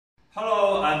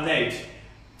I'm Nate.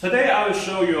 Today I will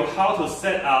show you how to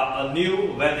set up a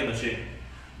new vending machine.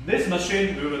 This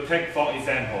machine we will take for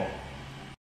example.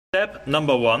 Step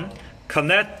number 1.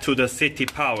 Connect to the city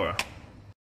power.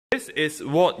 This is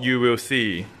what you will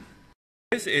see.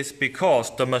 This is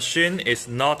because the machine is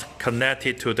not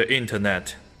connected to the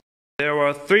internet. There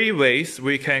are 3 ways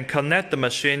we can connect the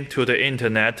machine to the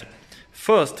internet.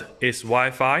 First is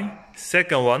Wi-Fi,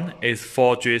 second one is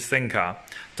 4G SIM card,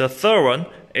 the third one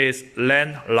is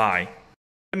landline.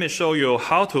 Let me show you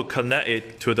how to connect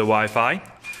it to the Wi-Fi.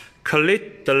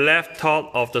 Click the left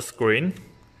top of the screen.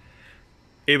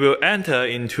 It will enter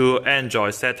into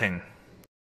Android setting.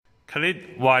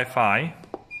 Click Wi-Fi.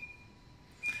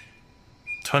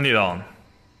 Turn it on.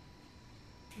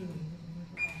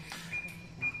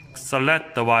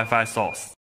 Select the Wi-Fi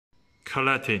source.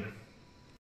 Connect it.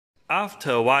 After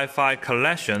Wi-Fi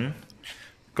connection,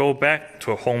 go back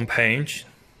to home page.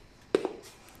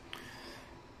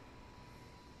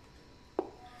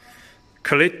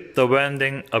 Click the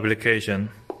vending application.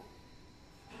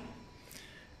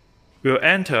 We'll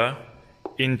enter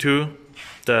into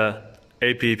the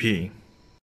app.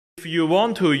 If you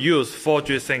want to use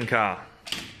 4G SIM card,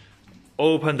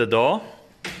 open the door.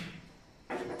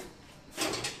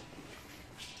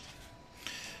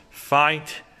 Find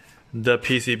the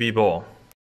PCB board.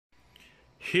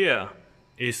 Here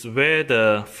is where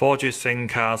the 4G SIM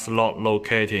card slot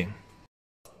located.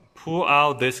 Pull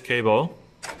out this cable.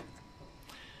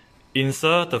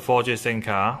 Insert the 4G SIM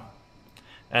card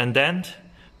and then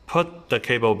put the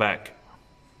cable back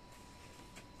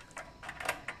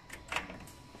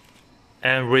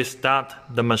and restart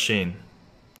the machine.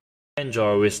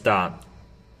 Enjoy restart.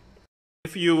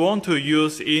 If you want to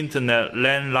use internet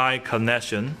landline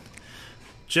connection,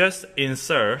 just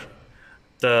insert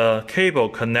the cable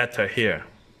connector here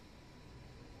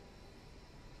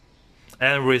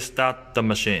and restart the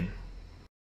machine.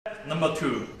 Number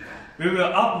 2. We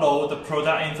will upload the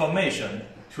product information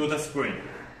to the screen.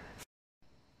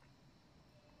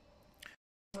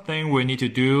 First thing we need to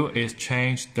do is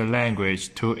change the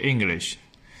language to English.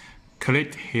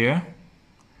 Click here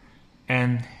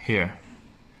and here.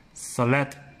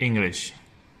 Select English,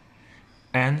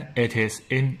 and it is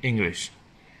in English.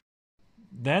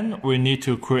 Then we need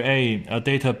to create a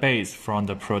database from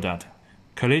the product.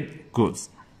 Click Goods.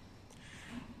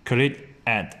 Click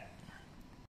Add.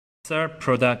 Insert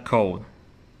product code.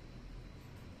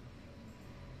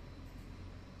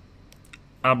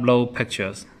 Upload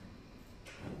pictures.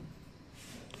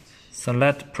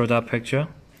 Select product picture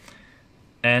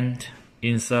and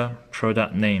insert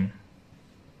product name.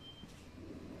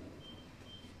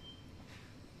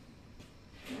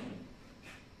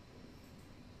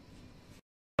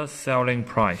 Selling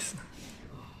price.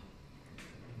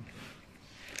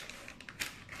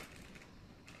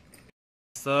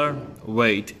 Insert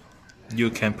weight. You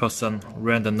can put some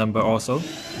random number also.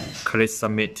 Click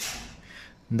submit.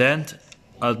 Then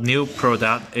a new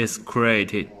product is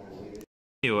created.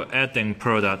 You're adding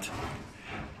product.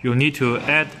 You need to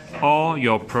add all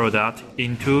your product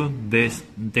into this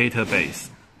database.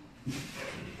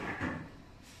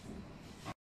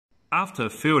 After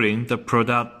filling the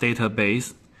product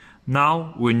database,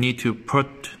 now we need to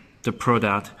put the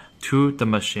product to the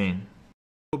machine.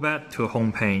 Go back to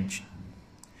home page.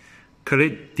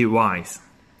 Click Device.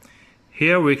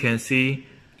 Here we can see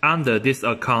under this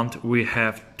account we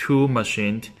have 2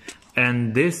 machines,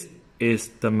 and this is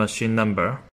the machine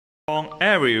number. On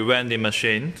every vending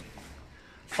machine,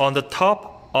 on the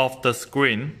top of the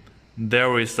screen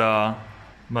there is a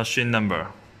machine number.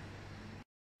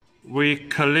 We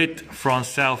click from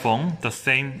cell phone the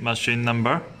same machine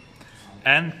number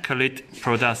and click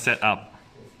Product Setup.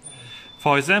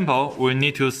 For example, we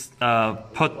need to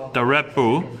put the Red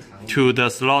Bull to the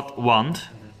slot 1.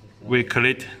 We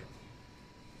click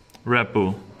Red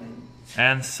Bull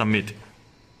and submit.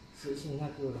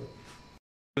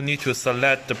 You need to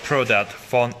select the product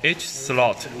from each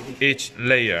slot, each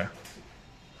layer.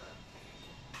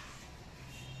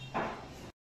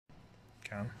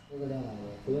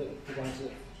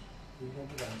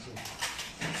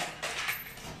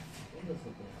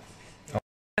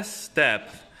 Next step,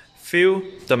 fill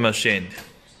the machine.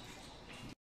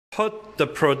 Put the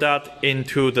product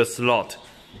into the slot.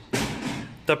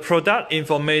 The product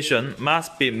information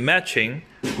must be matching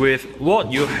with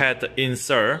what you had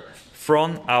insert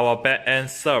from our backend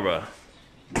server.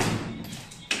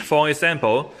 For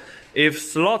example, if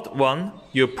slot 1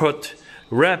 you put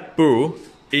Red Bull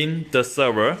in the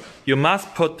server, you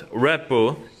must put Red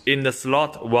Bull in the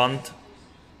slot 1.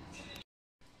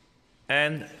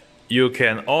 And you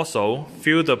can also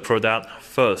fill the product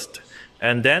first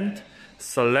and then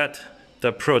select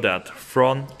the product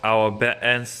from our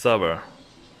back-end server.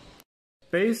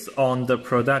 Based on the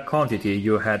product quantity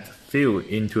you had filled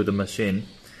into the machine,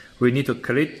 we need to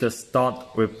click the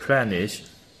stock replenish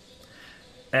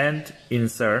and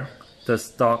insert the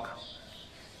stock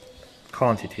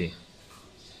quantity.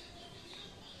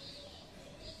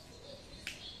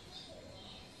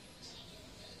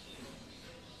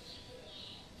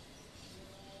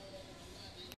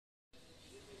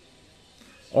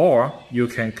 Or you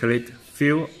can click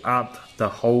fill up the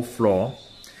whole floor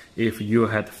if you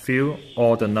had filled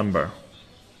all the number.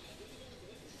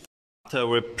 After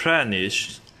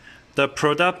replenish, the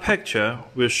product picture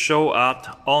will show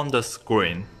up on the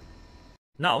screen.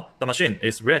 Now the machine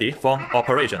is ready for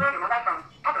operation.